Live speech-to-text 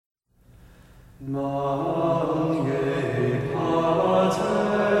Welcome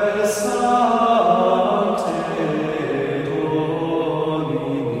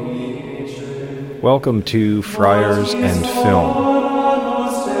to Friars and Film.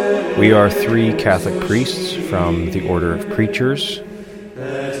 We are three Catholic priests from the Order of Preachers,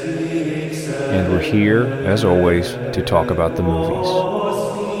 and we're here, as always, to talk about the movies.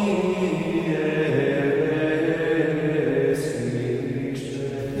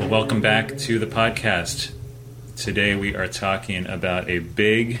 Well, welcome back to the podcast. Today we are talking about a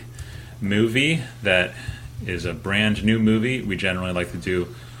big movie that is a brand new movie. We generally like to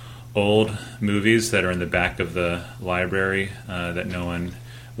do old movies that are in the back of the library that no one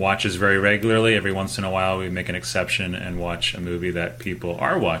watches very regularly. Every once in a while we make an exception and watch a movie that people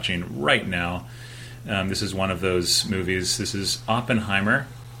are watching right now. This is one of those movies. This is Oppenheimer,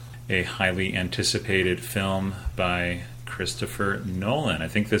 a highly anticipated film by Christopher Nolan. I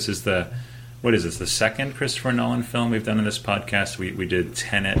think this is the second Christopher Nolan film we've done in this podcast. We did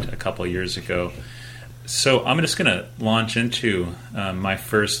Tenet a couple years ago. So I'm just going to launch into my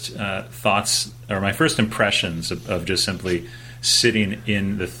first thoughts, or my first impressions of just simply sitting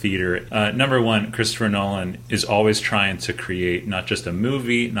in the theater. Number one, Christopher Nolan is always trying to create not just a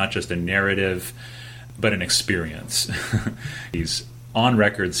movie, not just a narrative, but an experience. He's on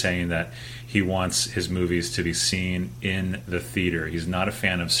record saying that he wants his movies to be seen in the theater. He's not a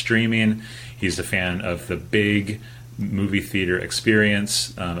fan of streaming. He's a fan of the big movie theater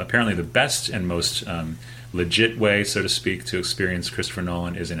experience. Apparently the best and most legit way, so to speak, to experience Christopher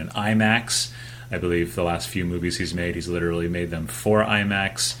Nolan is in an IMAX. I believe the last few movies he's made, he's literally made them for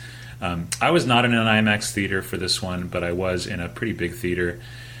IMAX. I was not in an IMAX theater for this one, but I was in a pretty big theater.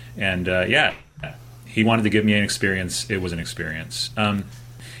 And he wanted to give me an experience. It was an experience.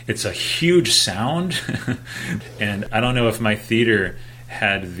 It's a huge sound, and I don't know if my theater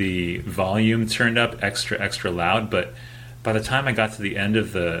had the volume turned up extra loud, but by the time I got to the end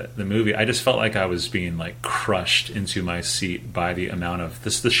of the movie, I just felt like I was being like crushed into my seat by the amount of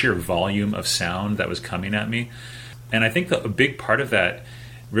the sheer volume of sound that was coming at me. And I think that a big part of that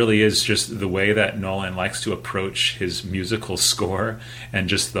really is just the way that Nolan likes to approach his musical score and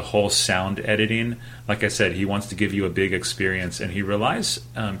just the whole sound editing. Like I said, he wants to give you a big experience, and he relies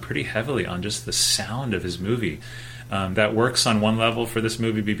pretty heavily on just the sound of his movie. That works on one level for this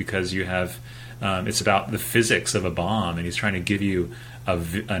movie because you have it's about the physics of a bomb, and he's trying to give you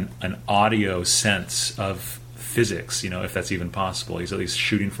an audio sense of physics, if that's even possible. He's at least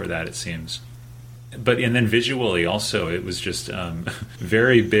shooting for that, it seems. And then visually also, it was just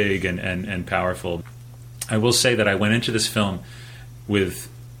very big and powerful. I will say that I went into this film with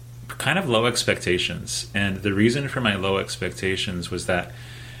kind of low expectations, and the reason for my low expectations was that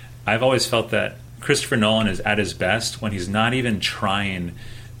I've always felt that Christopher Nolan is at his best when he's not even trying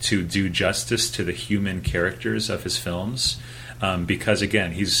to do justice to the human characters of his films, because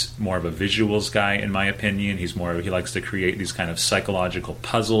again, he's more of a visuals guy, in my opinion. He likes to create these kind of psychological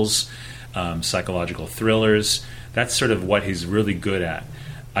puzzles, psychological thrillers. That's sort of what he's really good at.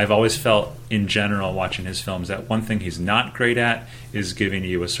 I've always felt, in general, watching his films, that one thing he's not great at is giving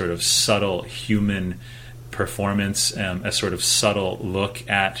you a sort of subtle human performance, a sort of subtle look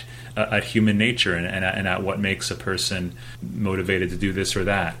at human nature and at what makes a person motivated to do this or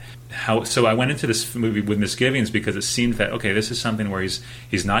that. So I went into this movie with misgivings because it seemed that, okay, this is something where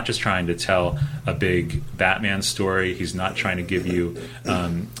he's not just trying to tell a big Batman story. He's not trying to give you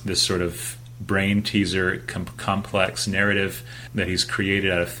this sort of brain teaser, complex narrative that he's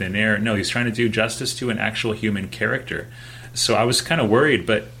created out of thin air. No, he's trying to do justice to an actual human character. So I was kind of worried,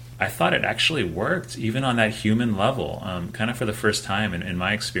 but I thought it actually worked, even on that human level, kind of for the first time in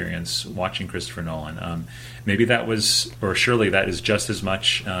my experience watching Christopher Nolan. Maybe that was, or surely that is just as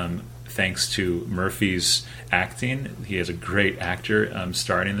much thanks to Murphy's acting. He is a great actor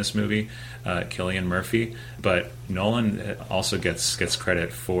starring in this movie, Cillian Murphy. But Nolan also gets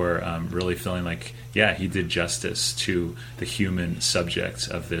credit for really feeling like, yeah, he did justice to the human subject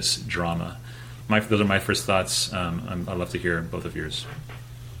of this drama. Those are my first thoughts. I'd love to hear both of yours.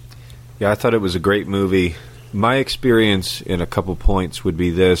 Yeah, I thought it was a great movie. My experience in a couple points would be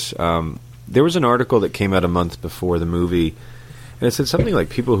this. There was an article that came out a month before the movie, and it said something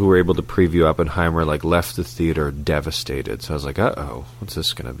like people who were able to preview Oppenheimer left the theater devastated. So I was like, uh-oh, what's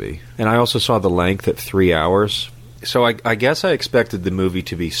this going to be? And I also saw the length at 3 hours. So I guess I expected the movie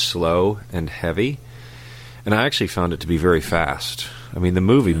to be slow and heavy, and I actually found it to be very fast. I mean, the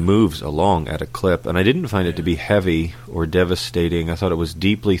movie moves along at a clip, and I didn't find it to be heavy or devastating. I thought it was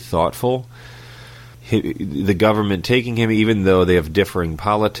deeply thoughtful. The government taking him, even though they have differing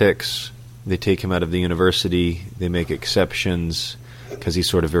politics, they take him out of the university, they make exceptions. because he's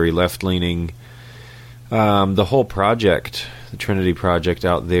sort of very left-leaning. The whole project, the Trinity Project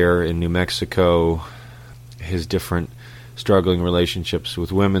out there in New Mexico, his different struggling relationships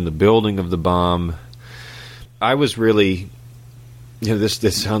with women, the building of the bomb. I was really,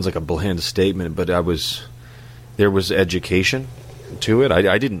 this sounds like a bland statement, but there was education to it.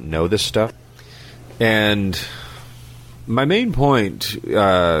 I didn't know this stuff. And my main point,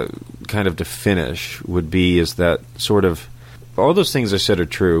 kind of to finish, would be is that sort of all those things I said are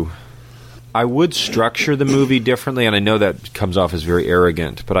true. I would structure the movie differently, and I know that comes off as very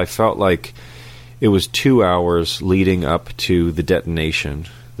arrogant, but I felt like it was 2 hours leading up to the detonation,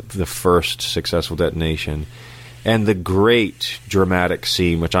 the first successful detonation. And the great dramatic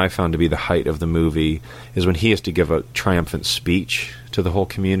scene, which I found to be the height of the movie, is when he has to give a triumphant speech to the whole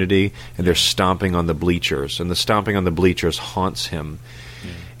community, and they're stomping on the bleachers, and the stomping on the bleachers haunts him.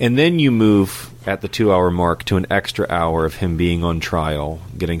 And then you move at the 2 hour mark to an extra hour of him being on trial,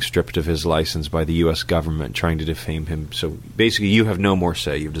 getting stripped of his license by the U.S. government, trying to defame him. So basically you have no more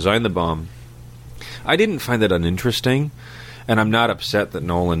say. You've designed the bomb. I didn't find that uninteresting, and I'm not upset that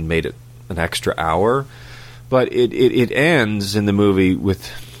Nolan made it an extra hour, but it ends in the movie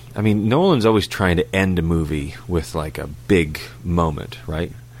with, I mean, Nolan's always trying to end a movie with like a big moment,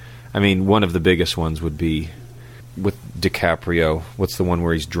 right? I mean, one of the biggest ones would be with DiCaprio. What's the one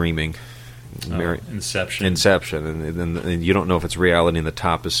where he's dreaming? Inception. And you don't know if it's reality and the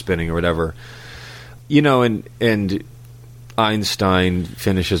top is spinning or whatever. And Einstein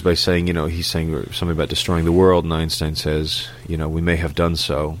finishes by saying, he's saying something about destroying the world, and Einstein says, we may have done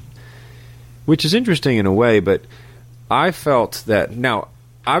so. Which is interesting in a way, but I felt that, now,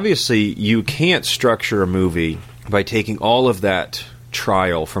 obviously you can't structure a movie by taking all of that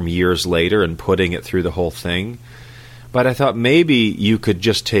trial from years later and putting it through the whole thing. But I thought maybe you could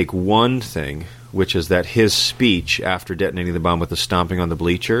just take one thing, which is that his speech after detonating the bomb with the stomping on the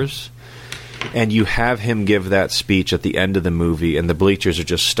bleachers, and you have him give that speech at the end of the movie, and the bleachers are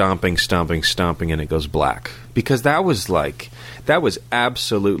just stomping, and it goes black. Because that was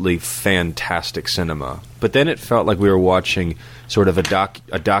absolutely fantastic cinema. But then it felt like we were watching sort of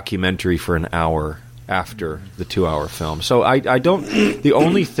a documentary for an hour after the 2 hour film. So I don't... The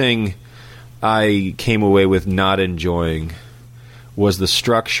only thing I came away with not enjoying was the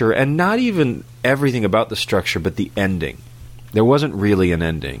structure, and not even everything about the structure, but the ending. There wasn't really an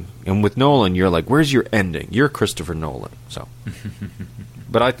ending. And with Nolan, you're like, where's your ending? You're Christopher Nolan. So,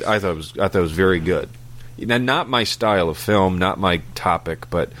 but I thought it was very good. And not my style of film, not my topic,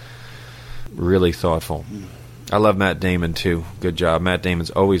 but really thoughtful. I love Matt Damon, too. Good job. Matt Damon's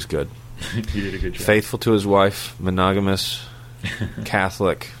always good. He did a good job. Faithful to his wife, monogamous,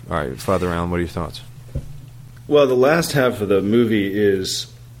 Catholic. All right, Father Allen, what are your thoughts? Well, the last half of the movie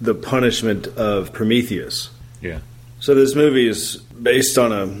is the punishment of Prometheus. Yeah. So this movie is based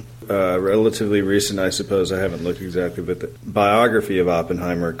on a relatively recent, I suppose, I haven't looked exactly, but the biography of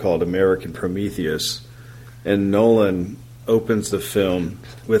Oppenheimer called American Prometheus. And Nolan opens the film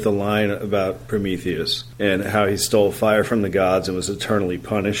with a line about Prometheus and how he stole fire from the gods and was eternally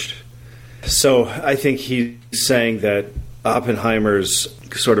punished. So I think he's saying that Oppenheimer's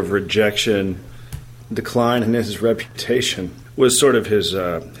sort of rejection, decline in his reputation, was sort of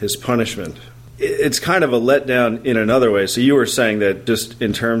his punishment. It's kind of a letdown in another way. So you were saying that just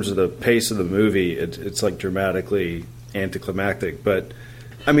in terms of the pace of the movie, it's like dramatically anticlimactic. But,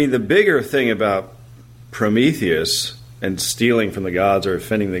 I mean, the bigger thing about Prometheus and stealing from the gods or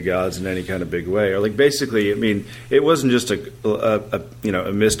offending the gods in any kind of big way, or like basically, I mean, it wasn't just a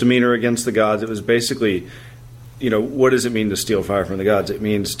misdemeanor against the gods. It was basically, what does it mean to steal fire from the gods? It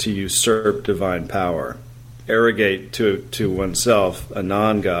means to usurp divine power, arrogate to oneself, a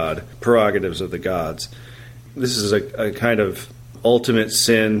non-god, prerogatives of the gods. This is a kind of ultimate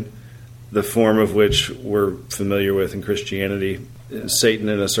sin, the form of which we're familiar with in Christianity. Satan,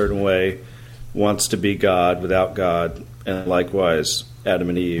 in a certain way, wants to be God without God, and likewise Adam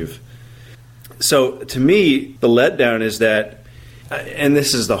and Eve. So to me, the letdown is that, and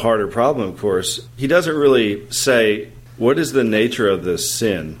this is the harder problem, of course, he doesn't really say, what is the nature of this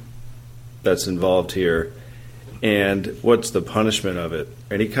sin that's involved here, and what's the punishment of it?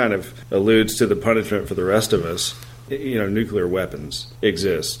 And he kind of alludes to the punishment for the rest of us. Nuclear weapons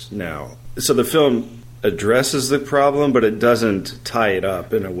exist now. So the film addresses the problem, but it doesn't tie it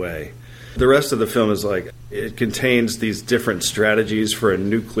up in a way. The rest of the film is like, it contains these different strategies for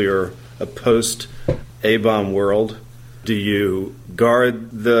a post-A-bomb world. Do you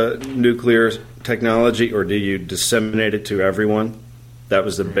guard the nuclear technology, or do you disseminate it to everyone? That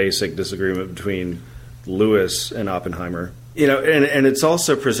was the basic disagreement between Lewis and Oppenheimer. And it's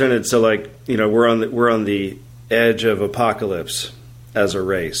also presented so like, we're on the edge of apocalypse, as a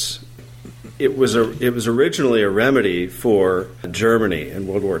race. It was originally a remedy for Germany in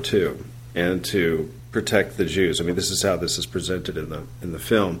World War II and to protect the Jews. I mean, this is how this is presented in the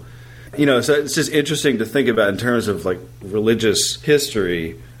film. So it's just interesting to think about in terms of like religious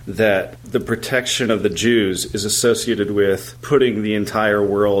history that the protection of the Jews is associated with putting the entire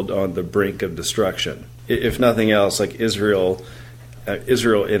world on the brink of destruction. If nothing else, like Israel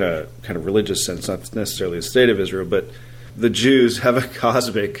in a kind of religious sense, not necessarily the state of Israel, but the Jews have a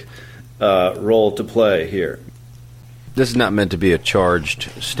cosmic role to play here. This is not meant to be a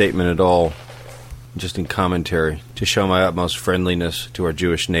charged statement at all, just in commentary. To show my utmost friendliness to our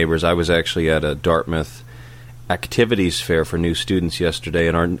Jewish neighbors, I was actually at a Dartmouth activities fair for new students yesterday,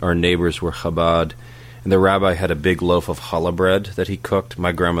 and our neighbors were Chabad, and the rabbi had a big loaf of challah bread that he cooked.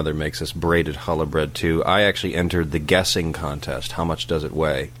 My grandmother makes us braided challah bread, too. I actually entered the guessing contest, how much does it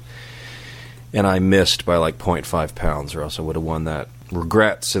weigh? And I missed by like 0.5 pounds, or else I would have won that.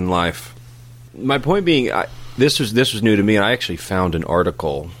 Regrets in life. My point being, this was new to me, and I actually found an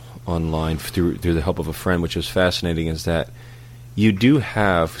article online through the help of a friend, which was fascinating, is that you do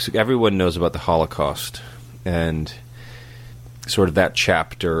have, so everyone knows about the Holocaust and sort of that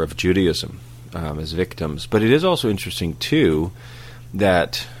chapter of Judaism as victims. But it is also interesting, too,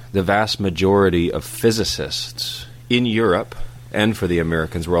 that the vast majority of physicists in Europe and for the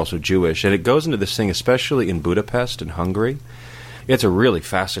Americans were also Jewish. And it goes into this thing, especially in Budapest and Hungary. It's a really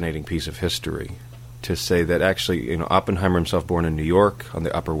fascinating piece of history to say that actually, Oppenheimer himself born in New York on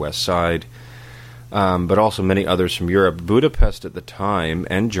the Upper West Side, but also many others from Europe. Budapest at the time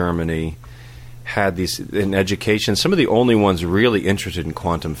and Germany had these in education, some of the only ones really interested in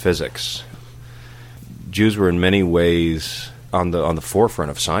quantum physics. Jews were in many ways on the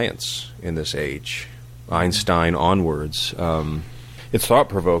forefront of science in this age, Einstein onwards. It's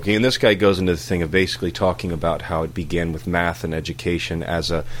thought-provoking, and this guy goes into the thing of basically talking about how it began with math and education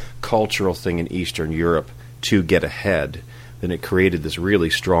as a cultural thing in Eastern Europe to get ahead. Then it created this really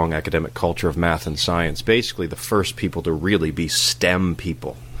strong academic culture of math and science, basically the first people to really be STEM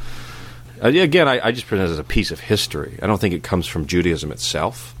people. Again, I just present it as a piece of history. I don't think it comes from Judaism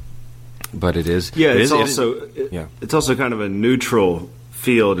itself, but it is. Yeah, it's also kind of a neutral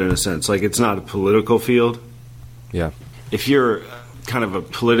field in a sense. Like, it's not a political field. Yeah. If you're kind of a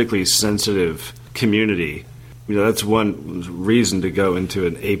politically sensitive community, that's one reason to go into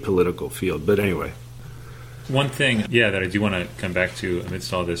an apolitical field. But anyway. One thing, that I do want to come back to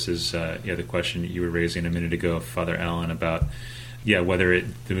amidst all this is, the question you were raising a minute ago, Father Allen, about, whether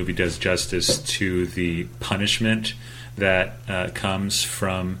the movie does justice to the punishment that comes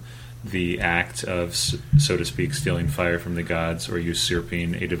from the act of, so to speak, stealing fire from the gods or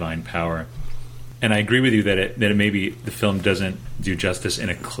usurping a divine power. And I agree with you that it maybe the film doesn't do justice in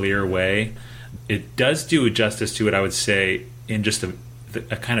a clear way. It does do justice to it, I would say, in just a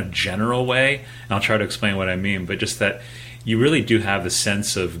kind of general way. And I'll try to explain what I mean, but just that you really do have the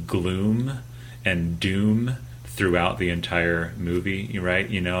sense of gloom and doom throughout the entire movie, right?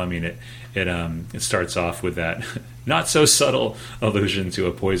 It starts off with that not so subtle allusion to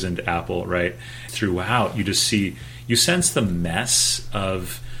a poisoned apple, right? Throughout, you sense the mess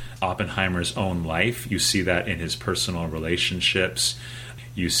of Oppenheimer's own life. You see that in his personal relationships.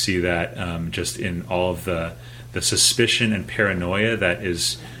 You see that just in all of the suspicion and paranoia that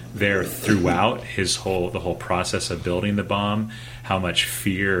is there throughout the whole process of building the bomb. How much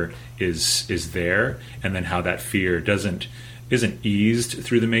fear is there, and then how that fear isn't eased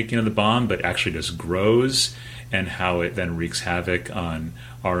through the making of the bomb, but actually just grows, and how it then wreaks havoc on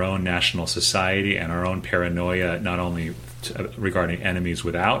our own national society and our own paranoia, not only regarding enemies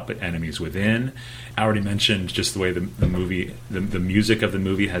without, but enemies within. I already mentioned just the way the movie, the music of the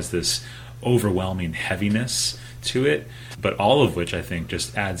movie has this overwhelming heaviness to it, but all of which I think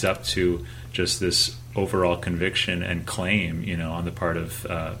just adds up to just this overall conviction and claim, on the part of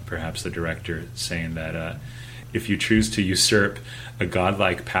perhaps the director, saying that if you choose to usurp a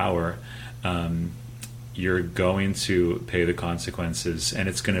godlike power, you're going to pay the consequences, and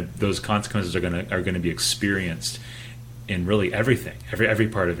those consequences are going to be experienced in really everything, every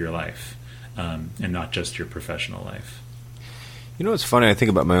part of your life, and not just your professional life. It's funny, I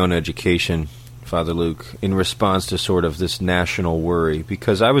think about my own education, Father Luke, in response to sort of this national worry,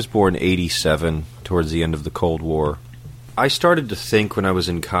 because I was born 87, towards the end of the Cold War. I started to think when I was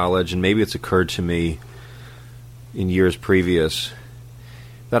in college, and maybe it's occurred to me in years previous,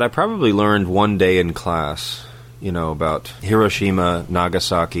 that I probably learned one day in class, about Hiroshima,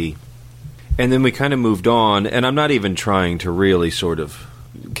 Nagasaki, and then we kind of moved on, and I'm not even trying to really sort of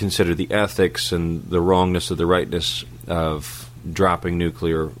consider the ethics and the wrongness or the rightness of dropping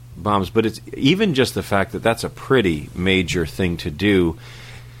nuclear bombs, but it's even just the fact that that's a pretty major thing to do.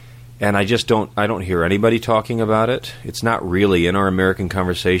 And I don't hear anybody talking about it. It's not really in our American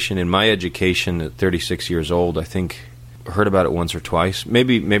conversation. In my education at 36 years old, I think I heard about it once or twice.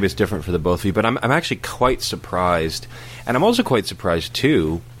 Maybe it's different for the both of you, but I'm actually quite surprised. And I'm also quite surprised,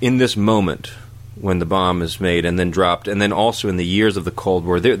 too, in this moment when the bomb is made and then dropped, and then also in the years of the Cold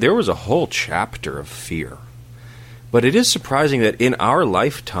War, there was a whole chapter of fear. But it is surprising that in our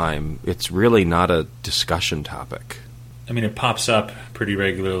lifetime, it's really not a discussion topic. I mean, it pops up pretty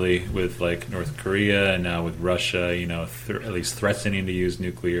regularly with like North Korea and now with Russia, at least threatening to use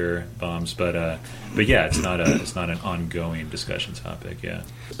nuclear bombs. But yeah, it's not an ongoing discussion topic. Yeah,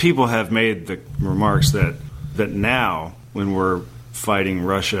 people have made the remarks that now when we're fighting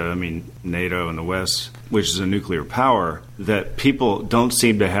Russia, I mean NATO and the West, which is a nuclear power, that people don't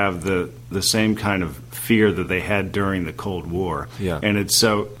seem to have the same kind of fear that they had during the Cold War. Yeah. And it's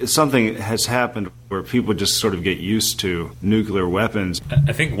something has happened where people just sort of get used to nuclear weapons.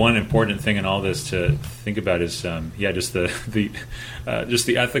 I think one important thing in all this to think about is just the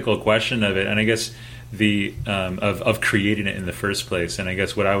ethical question of it, and I guess the of creating it in the first place. And I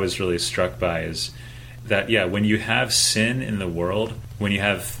guess what I was really struck by is that, when you have sin in the world, when you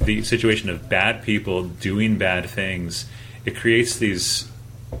have the situation of bad people doing bad things, it creates these,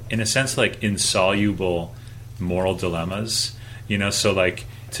 in a sense, like insoluble moral dilemmas. So like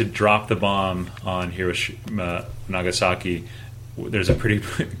to drop the bomb on Hiroshima, Nagasaki, there's a pretty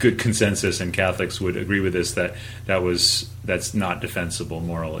good consensus, and Catholics would agree with this, that's not defensible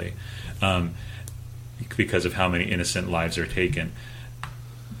morally, because of how many innocent lives are taken.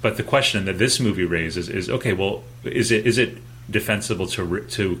 But the question that this movie raises is, okay, well, is it defensible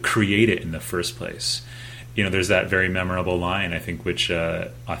to create it in the first place? There's that very memorable line, I think, which I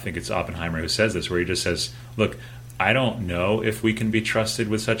think it's Oppenheimer who says this, where he just says, "Look, I don't know if we can be trusted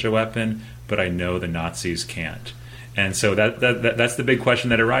with such a weapon, but I know the Nazis can't." And so that's the big question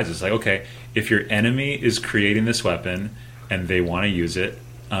that arises. Like, okay, if your enemy is creating this weapon and they want to use it,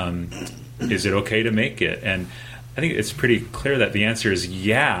 is it okay to make it? And I think it's pretty clear that the answer is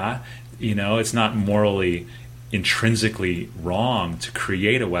yeah. It's not morally, intrinsically wrong to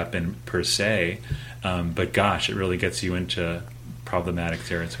create a weapon per se, but gosh, it really gets you into problematic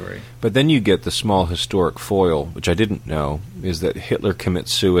territory. But then you get the small historic foil, which I didn't know, is that Hitler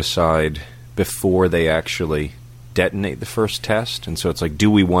commits suicide before they actually detonate the first test. And so it's like,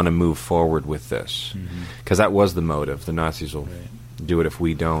 do we want to move forward with this? Because that was the motive. The Nazis will do it if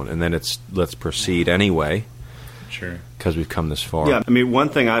we don't. And then it's, let's proceed anyway. Sure. Because we've come this far. Yeah, I mean, one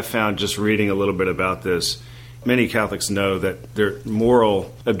thing I found just reading a little bit about this, many Catholics know that there are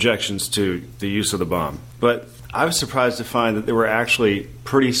moral objections to the use of the bomb. But I was surprised to find that there were actually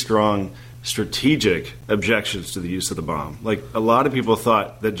pretty strong strategic objections to the use of the bomb. Like, a lot of people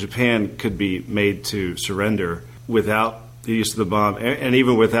thought that Japan could be made to surrender without the use of the bomb, and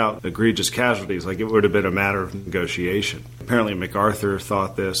even without egregious casualties. Like, it would have been a matter of negotiation. Apparently MacArthur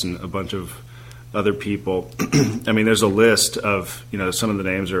thought this, and a bunch of other people. I mean, there's a list of, some of the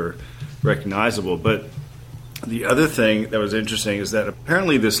names are recognizable. But the other thing that was interesting is that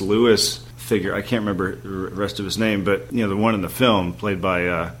apparently this Lewis figure, I can't remember the rest of his name, but, the one in the film, played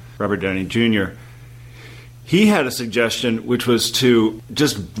by Robert Downey Jr., he had a suggestion, which was to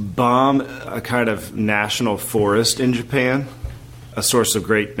just bomb a kind of national forest in Japan, a source of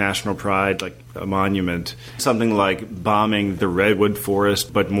great national pride, like a monument, something like bombing the redwood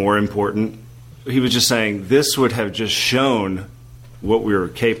forest, but more important. He was just saying this would have just shown what we were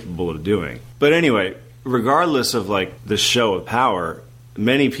capable of doing. But anyway, regardless of like the show of power,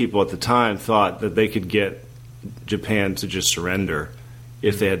 many people at the time thought that they could get Japan to just surrender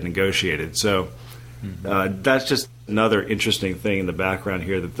if they had negotiated. So that's just another interesting thing in the background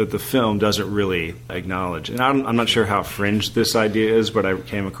here that the film doesn't really acknowledge. And I'm not sure how fringe this idea is, but I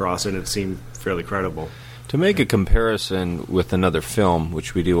came across it and it seemed fairly credible. To make a comparison with another film,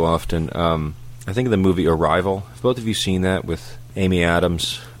 which we do often, I think of the movie Arrival. Have both of you seen that with Amy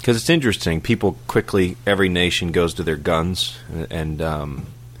Adams? Because it's interesting. People quickly, every nation goes to their guns, and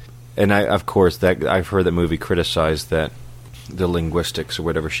of course, I've heard that movie criticized that the linguistics or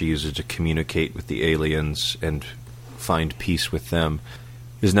whatever she uses to communicate with the aliens and find peace with them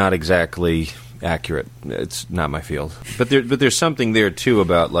is not exactly accurate. It's not my field. But there's something there too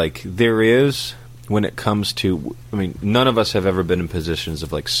about like there is. When it comes to, none of us have ever been in positions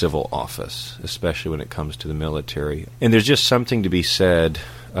of like civil office, especially when it comes to the military. And there's just something to be said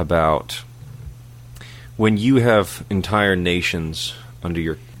about when you have entire nations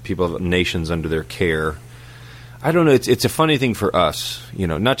under nations under their care. I don't know. It's a funny thing for us,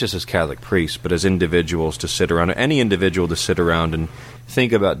 not just as Catholic priests, but as individuals to sit around, any individual to sit around and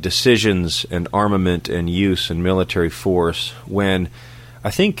think about decisions and armament and use and military force when I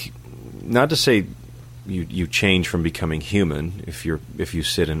think, not to say you change from becoming human if you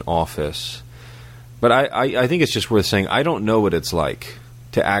sit in office, but I think it's just worth saying I don't know what it's like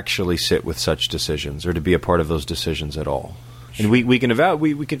to actually sit with such decisions or to be a part of those decisions at all. And we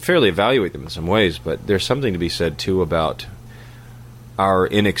can fairly evaluate them in some ways, but there's something to be said too about our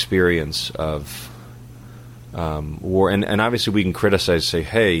inexperience of war, and obviously we can criticize, say,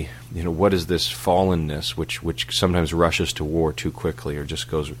 hey, what is this fallenness which sometimes rushes to war too quickly or just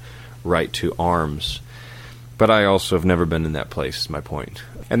goes right to arms. But I also have never been in that place, is my point.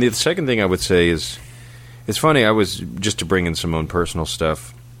 And the second thing I would say is, it's funny, I was, just to bring in some own personal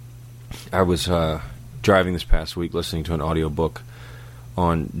stuff, I was driving this past week listening to an audiobook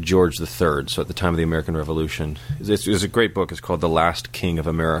on George III, so at the time of the American Revolution. It's a great book. It's called The Last King of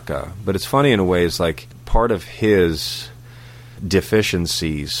America. But it's funny in a way. It's like part of his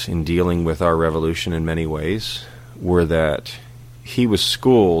deficiencies in dealing with our revolution in many ways were that he was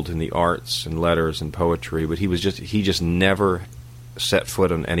schooled in the arts and letters and poetry, but he just never set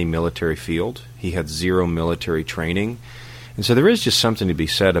foot on any military field. He had zero military training. And so there is just something to be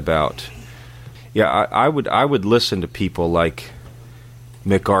said about, I would listen to people like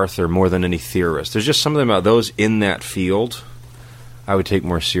MacArthur more than any theorist. There's just something about those in that field I would take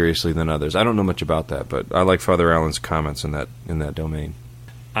more seriously than others. I don't know much about that, but I like Father Allen's comments in that domain.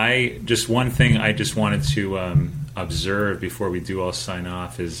 One thing I just wanted to observe before we do all sign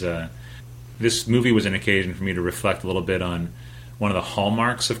off is this movie was an occasion for me to reflect a little bit on one of the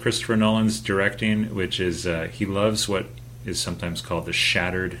hallmarks of Christopher Nolan's directing, which is he loves what is sometimes called the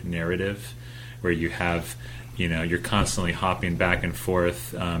shattered narrative, where you have, you're constantly hopping back and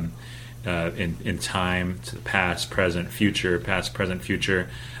forth in time to the past, present, future, past, present, future,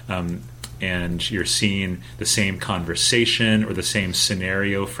 and you're seeing the same conversation or the same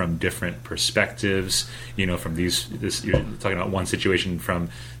scenario from different perspectives. From you're talking about one situation from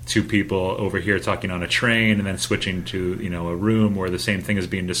two people over here talking on a train, and then switching to a room where the same thing is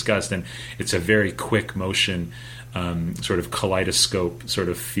being discussed, and it's a very quick motion. Sort of kaleidoscope sort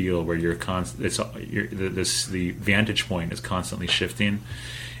of feel where the vantage point is constantly shifting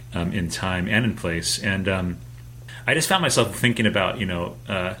in time and in place, and I just found myself thinking about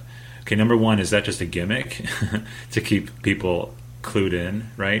okay, number one, is that just a gimmick to keep people clued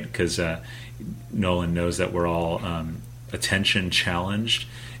in, right? Because Nolan knows that we're all attention challenged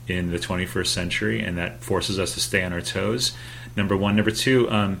in the 21st century, and that forces us to stay on our toes. Number one. Number two,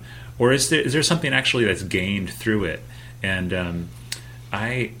 or is there something actually that's gained through it? And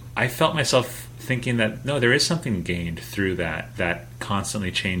I felt myself thinking that no, there is something gained through that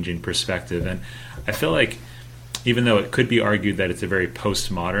constantly changing perspective. And I feel like, even though it could be argued that it's a very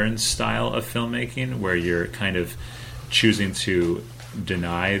postmodern style of filmmaking, where you're kind of choosing to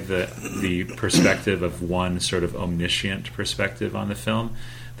deny the perspective of one sort of omniscient perspective on the film,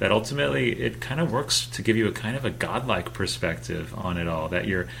 that ultimately it kind of works to give you a kind of a godlike perspective on it all, that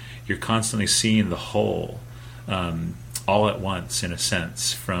you're constantly seeing the whole all at once, in a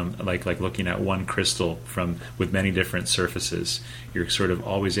sense, from like looking at one crystal with many different surfaces. You're sort of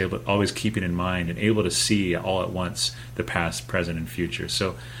always keeping in mind and able to see all at once the past, present, and future.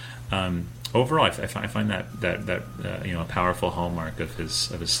 So overall, I find that a powerful hallmark of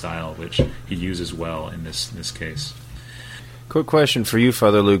his style, which he uses well in this case. Quick question for you,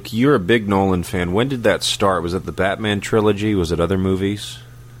 Father Luke. You're a big Nolan fan. When did that start? Was it the Batman trilogy? Was it other movies?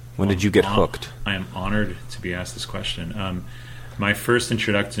 When did you get hooked? I am honored to be asked this question. My first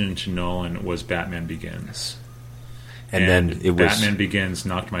introduction to Nolan was Batman Begins. And then it was Batman Begins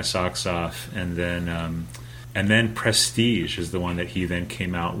knocked my socks off, and then Prestige is the one that he then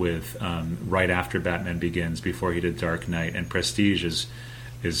came out with right after Batman Begins, before he did Dark Knight. And Prestige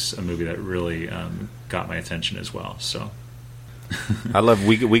is a movie that really got my attention as well. So. I love.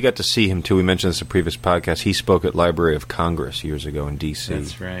 We got to see him too. We mentioned this in a previous podcast. He spoke at Library of Congress years ago in D.C.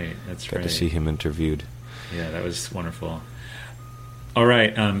 That's right. Got to see him interviewed. Yeah, that was wonderful. All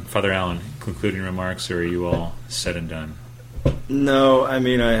right, Father Allen, concluding remarks, or are you all said and done? No, I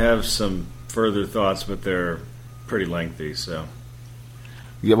mean, I have some further thoughts, but they're pretty lengthy. So,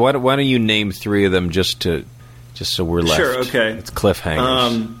 yeah, why don't you name three of them just so we're left? Sure. Okay. It's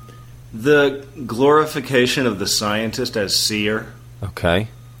cliffhangers. The glorification of the scientist as seer. Okay.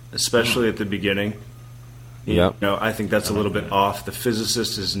 Especially at the beginning. Yep. I think that's a little bit off. The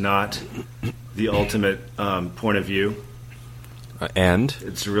physicist is not the ultimate point of view. And?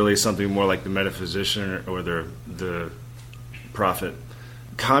 It's really something more like the metaphysician or the prophet.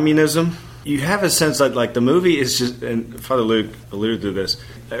 Communism. You have a sense that, like, the movie is just, and Father Luke alluded to this,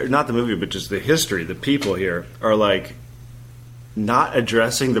 not the movie, but just the history, the people here are, like, not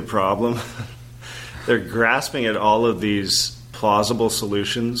addressing the problem. They're grasping at all of these plausible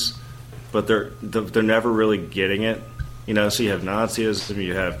solutions, but they're never really getting it. You know, so you have Nazism,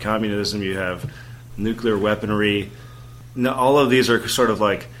 you have communism, you have nuclear weaponry. No, all of these are sort of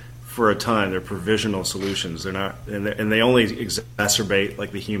like, for a time, they're provisional solutions. They're not, and they only exacerbate,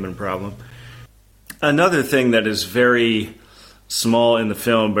 like, the human problem. Another thing that is very small in the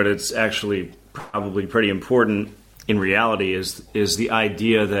film, but it's actually probably pretty important in reality, is the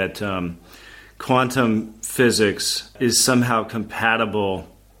idea that quantum physics is somehow compatible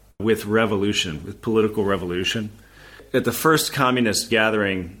with revolution, with political revolution. At the first communist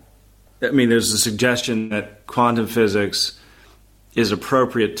gathering, I mean, there's a suggestion that quantum physics is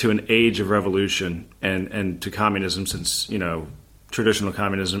appropriate to an age of revolution and to communism, since, you know, traditional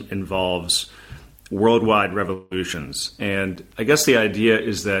communism involves worldwide revolutions. And I guess the idea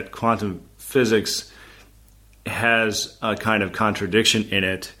is that quantum physics has a kind of contradiction in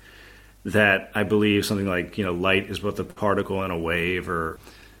it, that I believe something like, you know, light is both a particle and a wave, or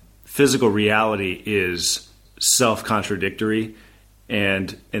physical reality is self-contradictory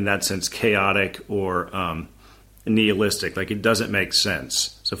and, in that sense, chaotic or nihilistic. Like, it doesn't make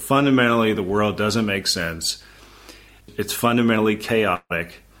sense. So fundamentally, the world doesn't make sense. It's fundamentally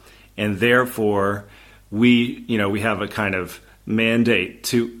chaotic, and therefore we have a kind of mandate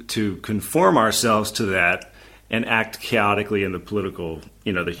to conform ourselves to that and act chaotically in the political,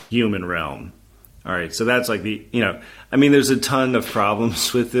 the human realm. All right, so that's like there's a ton of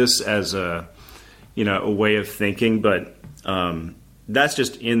problems with this as a way of thinking, but that's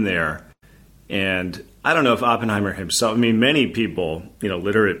just in there. And I don't know if Oppenheimer himself, many people,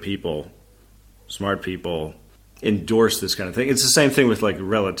 literate people, smart people, endorse this kind of thing. It's the same thing with like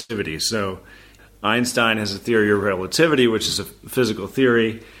relativity. So Einstein has a theory of relativity, which is a physical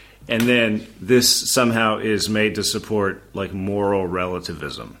theory, and then this somehow is made to support like moral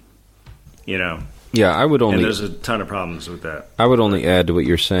relativism. Yeah, I would only. And there's a ton of problems with that. I would only add to what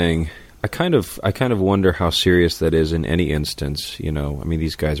you're saying. I kind of wonder how serious that is in any instance.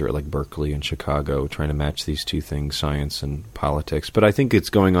 These guys are at like Berkeley and Chicago trying to match these two things, science and politics. But I think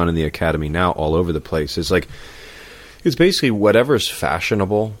it's going on in the academy now all over the place. It's basically whatever's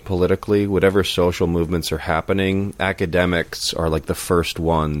fashionable politically, whatever social movements are happening, academics are like the first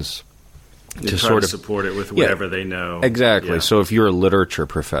ones to sort of support it with whatever they know. Exactly. Yeah. So if you're a literature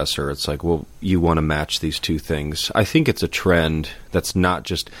professor, it's like, well, you want to match these two things. I think it's a trend that's not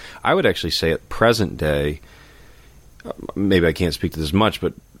just, I would actually say at present day, maybe I can't speak to this much,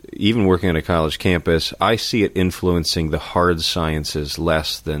 but even working on a college campus, I see it influencing the hard sciences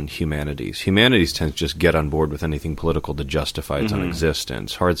less than humanities. Humanities tend to just get on board with anything political to justify its own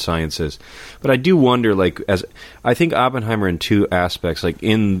existence. Hard sciences. But I do wonder, I think Oppenheimer in two aspects, like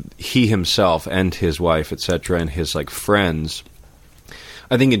in he himself and his wife, etc., and his friends,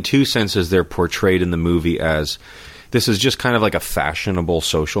 I think in two senses they're portrayed in the movie as this is just kind of like a fashionable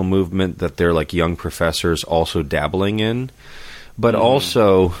social movement that they're like young professors also dabbling in. But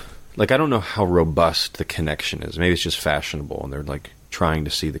also, I don't know how robust the connection is. Maybe it's just fashionable and they're trying to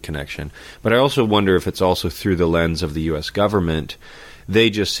see the connection. But I also wonder if it's also through the lens of the U.S. government. They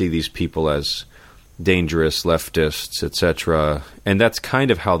just see these people as dangerous leftists, etc. And that's kind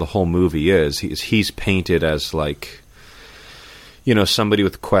of how the whole movie is. He's painted as somebody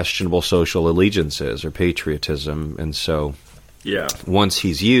with questionable social allegiances or patriotism. And so once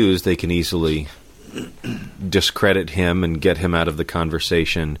he's used, they can easily discredit him and get him out of the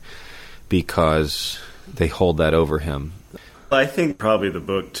conversation because they hold that over him. I think probably the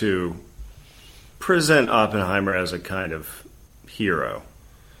book too present Oppenheimer as a kind of hero.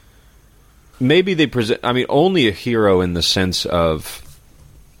 Maybe they present, only a hero in the sense of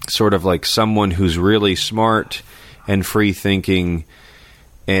sort of like someone who's really smart and free thinking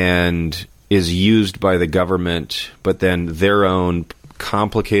and is used by the government, but then their own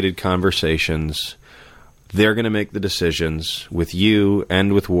complicated conversations, they're going to make the decisions with you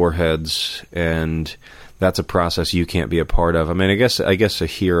and with warheads, and that's a process you can't be a part of. I guess a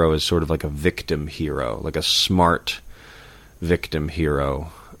hero is sort of like a victim hero, like a smart victim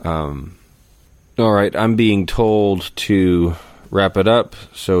hero. All right, I'm being told to wrap it up,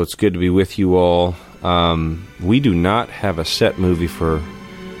 so it's good to be with you all. We do not have a set movie for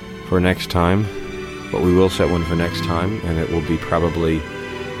next time, but we will set one for next time, and it will be probably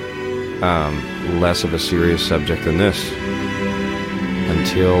less of a serious subject than this.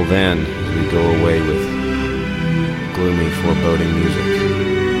 Until then, as we go away with gloomy, foreboding music.